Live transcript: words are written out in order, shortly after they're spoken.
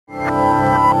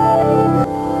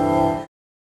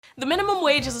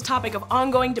wage is a topic of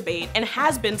ongoing debate and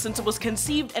has been since it was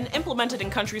conceived and implemented in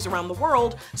countries around the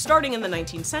world, starting in the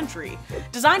 19th century.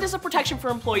 Designed as a protection for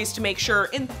employees to make sure,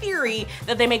 in theory,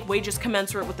 that they make wages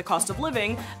commensurate with the cost of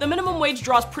living, the minimum wage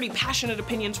draws pretty passionate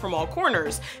opinions from all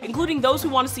corners, including those who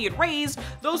want to see it raised,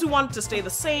 those who want it to stay the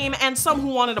same, and some who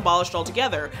want it abolished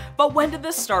altogether. But when did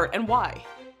this start and why?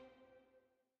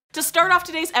 To start off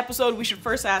today's episode, we should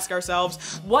first ask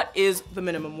ourselves, what is the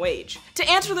minimum wage? To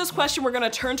answer this question, we're gonna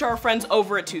turn to our friends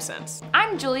over at 2 Cents.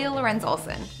 I'm Julia Lorenz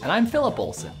Olson. And I'm Philip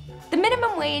Olson. The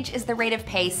minimum wage is the rate of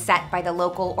pay set by the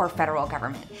local or federal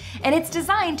government, and it's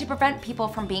designed to prevent people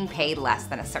from being paid less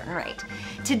than a certain rate.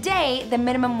 Today, the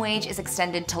minimum wage is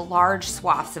extended to large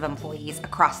swaths of employees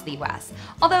across the US,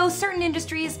 although certain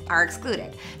industries are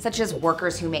excluded, such as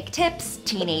workers who make tips,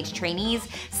 teenage trainees,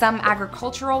 some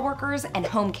agricultural workers, and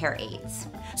home care aides.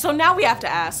 So now we have to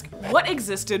ask, what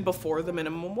existed before the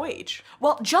minimum wage?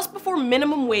 Well, just before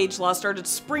minimum wage laws started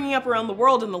springing up around the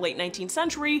world in the late 19th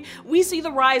century, we see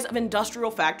the rise of industrial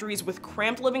factories with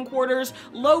cramped living quarters,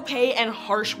 low pay, and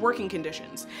harsh working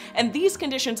conditions. And these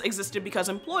conditions existed because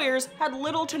employers had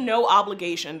little to no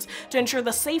obligations to ensure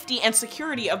the safety and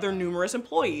security of their numerous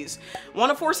employees. Want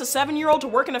to force a 7-year-old to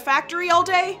work in a factory all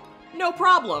day? No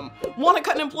problem. Want to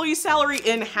cut an employee's salary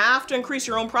in half to increase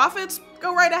your own profits?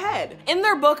 Go right ahead. In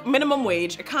their book, Minimum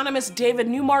Wage, economists David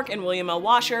Neumark and William L.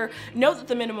 Wascher note that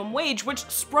the minimum wage, which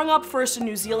sprung up first in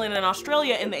New Zealand and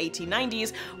Australia in the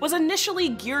 1890s, was initially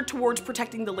geared towards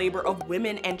protecting the labor of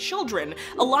women and children,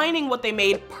 aligning what they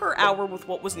made per hour with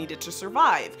what was needed to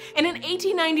survive. And in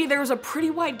 1890, there was a pretty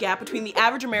wide gap between the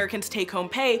average American's take-home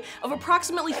pay of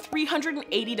approximately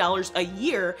 $380 a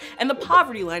year and the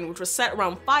poverty line, which was set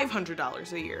around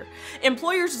 $500 a year.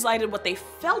 Employers decided what they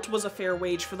felt was a fair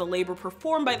wage for the labor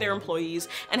performed by their employees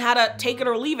and had a take it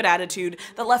or leave it attitude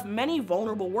that left many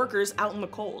vulnerable workers out in the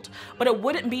cold. But it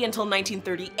wouldn't be until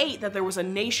 1938 that there was a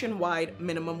nationwide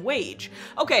minimum wage.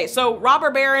 Okay, so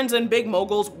robber barons and big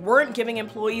moguls weren't giving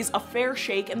employees a fair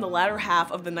shake in the latter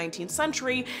half of the 19th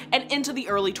century and into the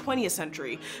early 20th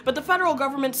century, but the federal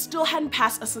government still hadn't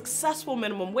passed a successful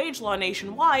minimum wage law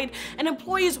nationwide, and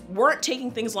employees weren't taking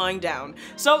things lying down.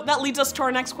 So that leads us to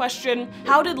our next question: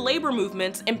 how did labor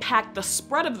movements impact the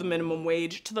spread of the minimum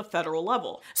wage to the federal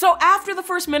level? So after the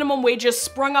first minimum wages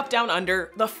sprung up down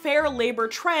under, the fair labor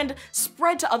trend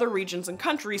spread to other regions and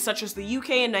countries, such as the UK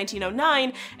in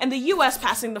 1909 and the US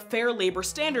passing the Fair Labor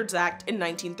Standards Act in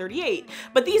 1938.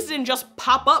 But these didn't just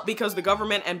pop up because the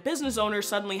government and business owners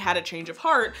suddenly had a change of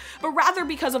heart, but rather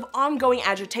because of ongoing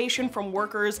agitation from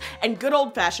workers and good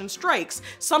old-fashioned strikes,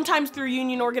 sometimes through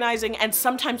union organizing and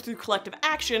sometimes through collective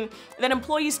action that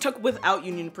employees took without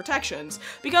union protections.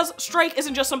 Because strike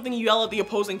isn't just something you yell at the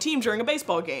opposing team during a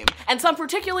baseball game. And some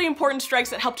particularly important strikes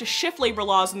that helped to shift labor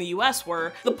laws in the US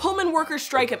were the Pullman Workers'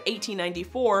 Strike of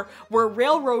 1894, where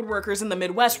railroad workers in the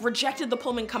Midwest rejected the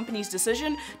Pullman Company's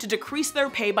decision to decrease their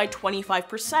pay by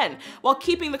 25%, while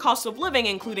keeping the cost of living,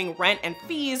 including rent and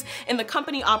fees, in the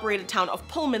company-operated town of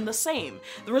Pullman the same.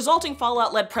 The resulting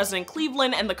fallout led President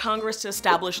Cleveland and the Congress to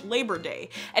establish Labor Day,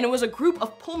 and it was a group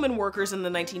of Pullman workers in the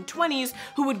 1920s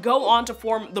who would go on to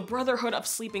form the Brotherhood of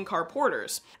Sleeping Car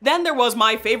Porters. Then there was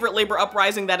my favorite labor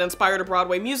uprising that inspired a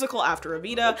Broadway musical after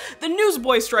Evita, the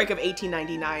Newsboys' Strike of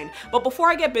 1899. But before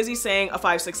I get busy saying a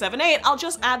 5, 6, 7, 8, I'll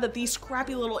just add that these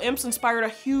scrappy little imps inspired a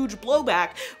huge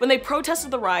blowback when they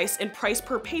protested the rise in price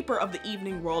per paper of the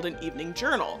Evening World and Evening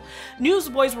Journal.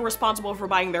 Newsboys were responsible for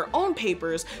buying their own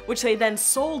papers, which they then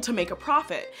sold to make a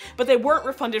profit, but they weren't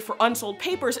refunded for unsold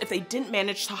papers if they didn't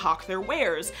manage to hawk their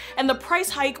wares, and the price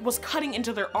hike was cutting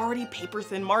into their already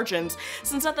paper-thin margins,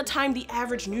 since at the time the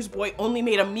average newsboy only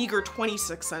made a meager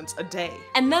 26 cents a day.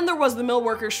 And then there was the mill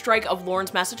workers' strike of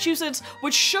Lawrence, Massachusetts,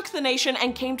 which shook the nation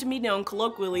and came to be known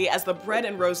colloquially as the Bread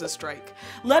and Roses strike.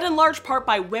 Led in large part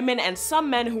by women and some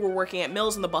men who were working at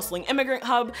mills in the bustling immigrant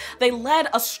hub, they led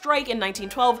a strike in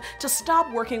 1912 to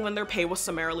stop working when their pay was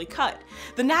summarily cut.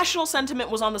 The national sentiment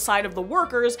was on the side of the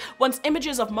workers once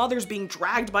images of mothers being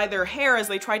dragged by their hair as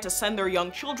they tried to send their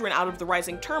young children out of the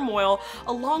rising turmoil,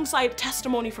 alongside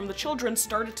testimony from the children,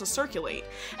 started to circulate.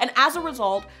 And as a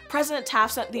result, President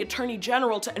Taft sent the Attorney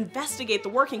General to investigate the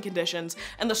working conditions,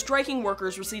 and the striking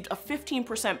workers received a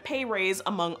 15% pay raise,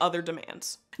 among other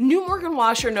demands. Neumark and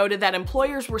Wascher noted that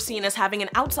employers were seen as having an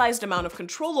outsized amount of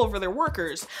control over their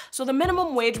workers, so the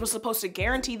minimum wage was supposed to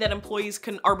guarantee that employees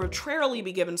can arbitrarily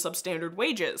be given substandard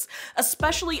wages,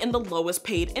 especially in the lowest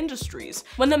paid industries.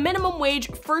 When the minimum wage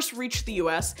first reached the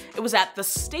US, it was at the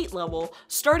state level,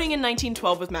 starting in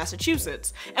 1912 with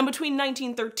Massachusetts, and between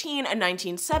 1913 and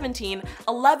 1916, 1917,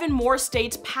 11 more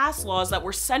states passed laws that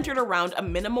were centered around a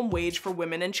minimum wage for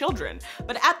women and children.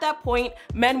 But at that point,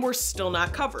 men were still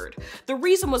not covered. The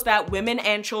reason was that women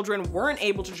and children weren't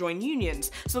able to join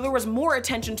unions, so there was more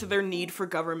attention to their need for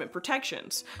government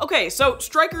protections. Okay, so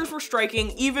strikers were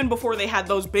striking even before they had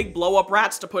those big blow-up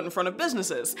rats to put in front of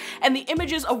businesses, and the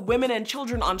images of women and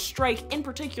children on strike in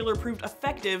particular proved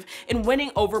effective in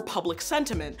winning over public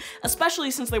sentiment, especially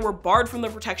since they were barred from the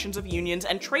protections of unions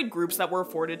and trade groups that were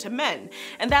afforded to men.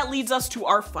 And that leads us to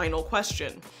our final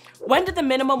question. When did the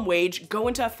minimum wage go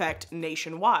into effect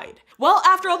nationwide? Well,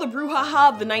 after all the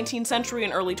brouhaha of the 19th century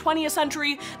and early 20th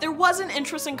century, there was an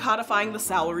interest in codifying the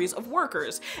salaries of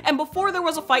workers. And before there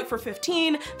was a fight for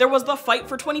 15, there was the fight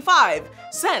for 25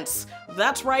 cents.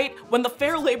 That's right, when the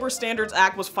Fair Labor Standards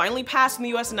Act was finally passed in the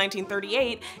US in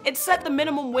 1938, it set the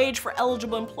minimum wage for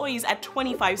eligible employees at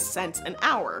 25 cents an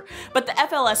hour. But the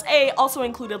FLSA also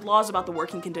included laws about the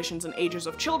working conditions and ages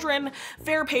of children,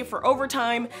 fair pay for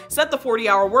overtime, set the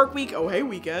 40-hour work week, oh hey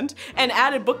weekend, and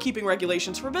added bookkeeping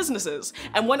regulations for businesses.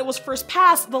 And when it was first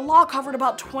passed, the law covered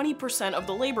about 20% of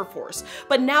the labor force,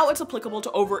 but now it's applicable to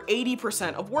over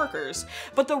 80% of workers.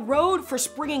 But the road for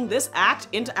springing this act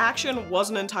into action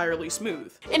wasn't entirely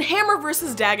smooth. In Hammer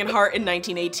versus Dagenhart in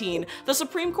 1918, the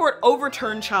Supreme Court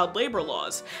overturned child labor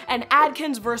laws, and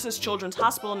Adkins versus Children's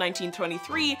Hospital in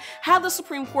 1923 had the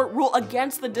Supreme Court rule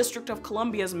against the District of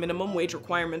Columbia's minimum wage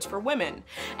requirements for women.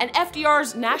 And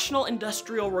FDR's National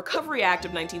Industrial Recovery Act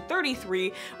of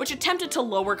 1933, which attempted to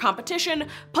lower competition,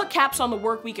 put caps on the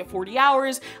work week at 40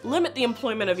 hours, limit the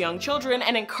employment of young children,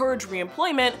 and encourage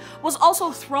reemployment, was also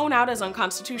thrown out as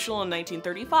unconstitutional in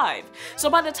 1935. So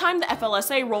by the time the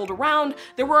FLSA rolled around,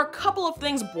 there were a couple of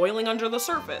things boiling under the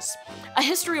surface. A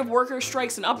history of worker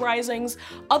strikes and uprisings,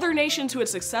 other nations who had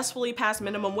successfully passed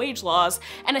minimum wage laws,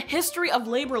 and a history of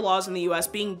labor laws in the US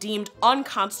being deemed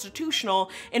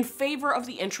unconstitutional in favor of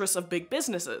the interests of big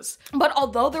businesses. But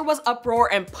although there was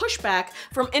uproar and pushback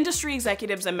from industry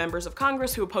executives and members of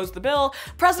Congress who opposed the bill,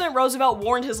 President Roosevelt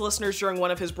warned his listeners during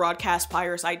one of his broadcast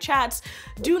fireside chats,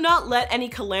 "Do not let any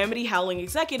calamity-howling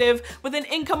executive with an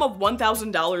income of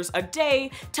 $1,000 a day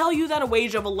tell you that a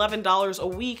wage of $11 a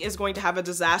week is going to have a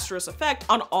disastrous effect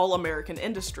on all American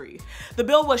industry." The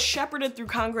bill was shepherded through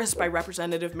Congress by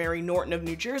Representative Mary Norton of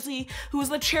New Jersey, who was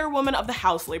the chairwoman of the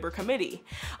House Labor Committee.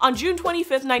 On June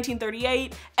 25,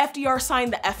 1938, FDR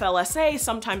signed the FLSA,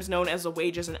 sometimes known as the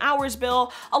Wages and Hours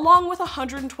Bill, along with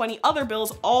 120 other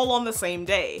bills all on the same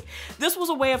day. This was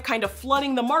a way of kind of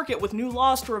flooding the market with new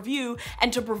laws to review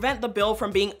and to prevent the bill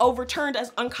from being overturned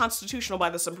as unconstitutional by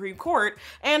the Supreme Court,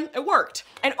 and it worked.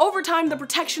 And over time, the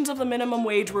protections of the minimum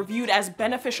wage were viewed as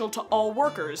beneficial to all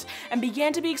workers and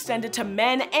began to be extended to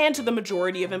men and to the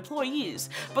majority of employees.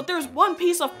 But there's one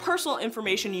piece of personal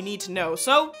information you need to know,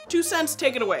 so 2 cents,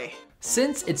 take it away.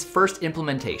 Since its first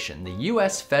implementation, the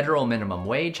US federal minimum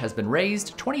wage has been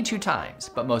raised 22 times,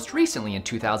 but most recently in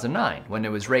 2009, when it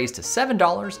was raised to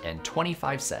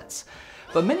 $7.25.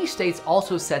 But many states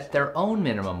also set their own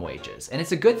minimum wages, and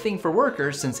it's a good thing for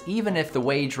workers since even if the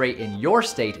wage rate in your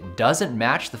state doesn't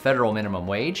match the federal minimum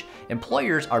wage,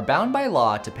 employers are bound by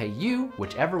law to pay you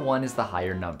whichever one is the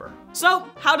higher number. So,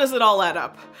 how does it all add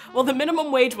up? Well, the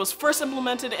minimum wage was first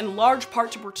implemented in large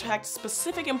part to protect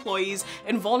specific employees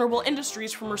in vulnerable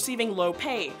industries from receiving low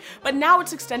pay, but now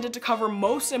it's extended to cover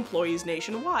most employees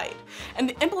nationwide. And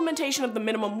the implementation of the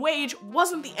minimum wage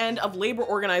wasn't the end of labor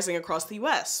organizing across the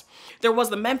US. There was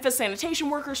the Memphis sanitation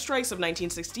workers' strikes of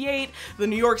 1968, the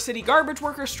New York City garbage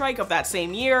workers' strike of that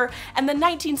same year, and the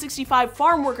 1965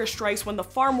 farm workers' strikes when the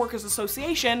Farm Workers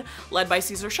Association, led by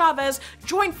Cesar Chavez,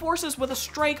 joined forces with a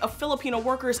strike of Filipino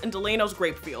workers in Delano's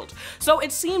grape field. So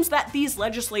it seems that these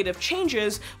legislative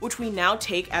changes, which we now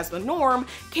take as the norm,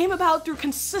 came about through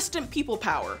consistent people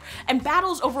power, and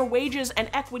battles over wages and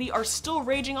equity are still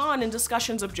raging on in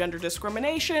discussions of gender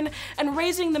discrimination and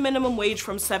raising the minimum wage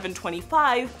from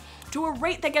 $7.25 to a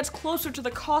rate that gets closer to the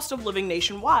cost of living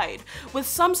nationwide, with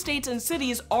some states and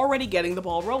cities already getting the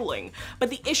ball rolling. But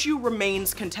the issue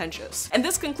remains contentious. And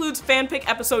this concludes fanfic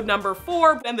episode number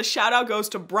 4, and the shout out goes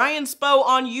to Brian Spo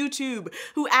on YouTube,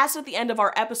 who asked at the end of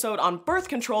our episode on birth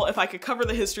control if I could cover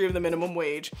the history of the minimum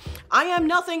wage. I am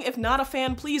nothing if not a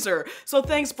fan pleaser, so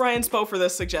thanks Brian Spo for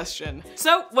this suggestion.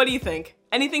 So what do you think?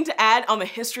 Anything to add on the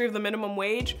history of the minimum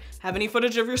wage? Have any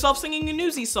footage of yourself singing a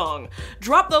Newsy song?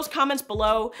 Drop those comments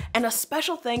below, and a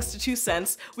special thanks to 2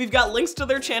 Cents. We've got links to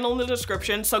their channel in the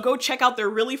description, so go check out their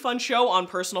really fun show on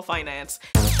personal finance.